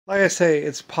Like I say,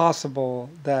 it's possible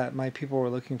that my people were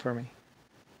looking for me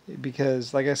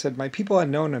because, like I said, my people had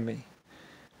known of me.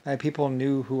 My people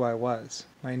knew who I was.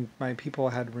 My people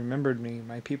had remembered me.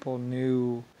 My people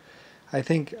knew. I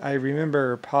think I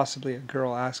remember possibly a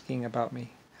girl asking about me,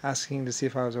 asking to see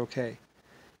if I was okay,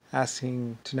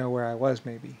 asking to know where I was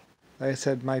maybe. Like I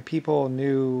said, my people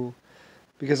knew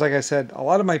because, like I said, a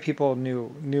lot of my people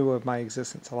knew of my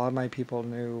existence. A lot of my people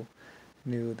knew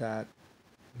that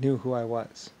knew who I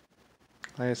was.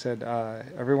 Like I said,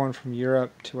 everyone from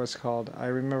Europe to what's called. I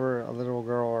remember a little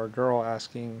girl or a girl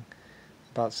asking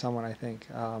about someone. I think,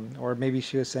 or maybe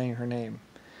she was saying her name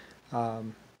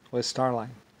um, was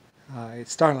Starline.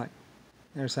 It's Starline.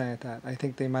 They were saying that. I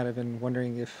think they might have been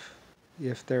wondering if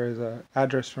there is a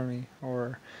address for me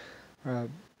or a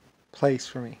place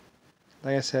for me.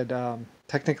 Like I said,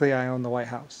 technically I own the White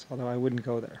House, although I wouldn't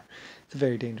go there. It's a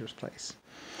very dangerous place.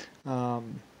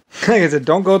 Um, like I said,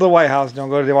 don't go to the White House. Don't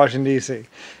go to Washington, D.C. It's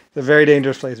a very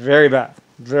dangerous place. Very bad.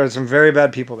 There are some very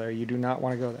bad people there. You do not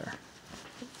want to go there.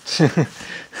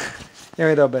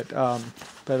 Anyway, though, but a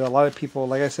lot of people,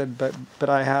 like I said, but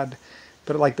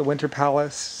like the Winter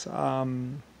Palace,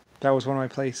 that was one of my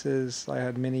places. I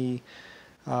had many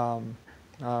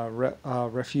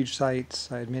refuge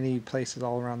sites. I had many places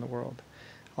all around the world.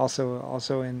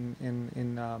 Also I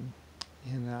mean,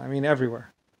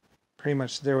 everywhere. Pretty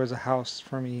much, there was a house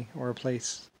for me or a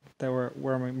place that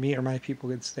where me or my people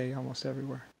could stay almost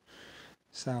everywhere.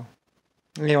 So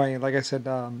anyway, like I said,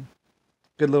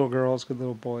 good little girls, good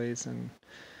little boys, and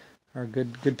are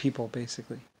good people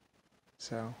basically.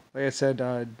 So like I said,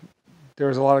 there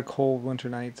was a lot of cold winter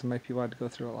nights, and my people had to go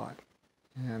through a lot.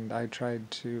 And we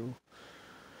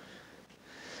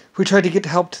tried to get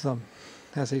help to them,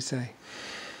 as they say.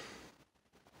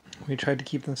 We tried to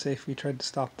keep them safe. We tried to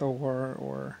stop the war,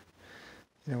 or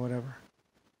whatever,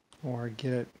 or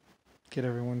get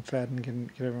everyone fed and get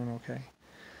everyone okay.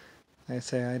 Like I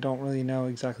say, I don't really know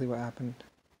exactly what happened.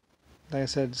 Like I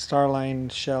said, Starline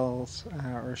shells,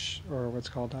 or what's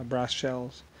called brass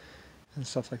shells, and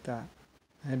stuff like that.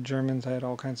 I had Germans. I had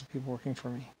all kinds of people working for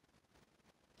me.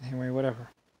 Anyway, whatever.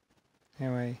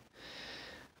 Anyway,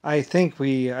 I think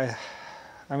I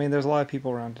mean, there's a lot of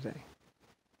people around today.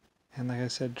 And like I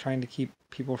said, trying to keep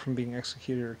people from being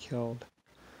executed or killed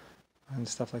and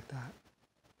stuff like that.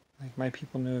 Like, my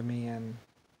people knew of me, and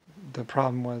the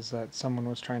problem was that someone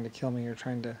was trying to kill me or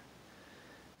trying to,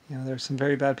 there's some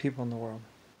very bad people in the world.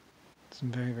 Some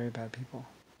very, very bad people.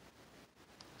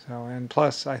 So, and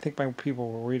plus, I think my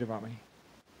people were worried about me.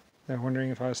 They're wondering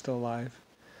if I was still alive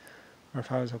or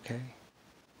if I was okay.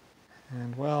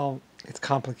 And, well, it's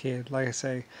complicated. Like I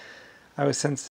say, I was sent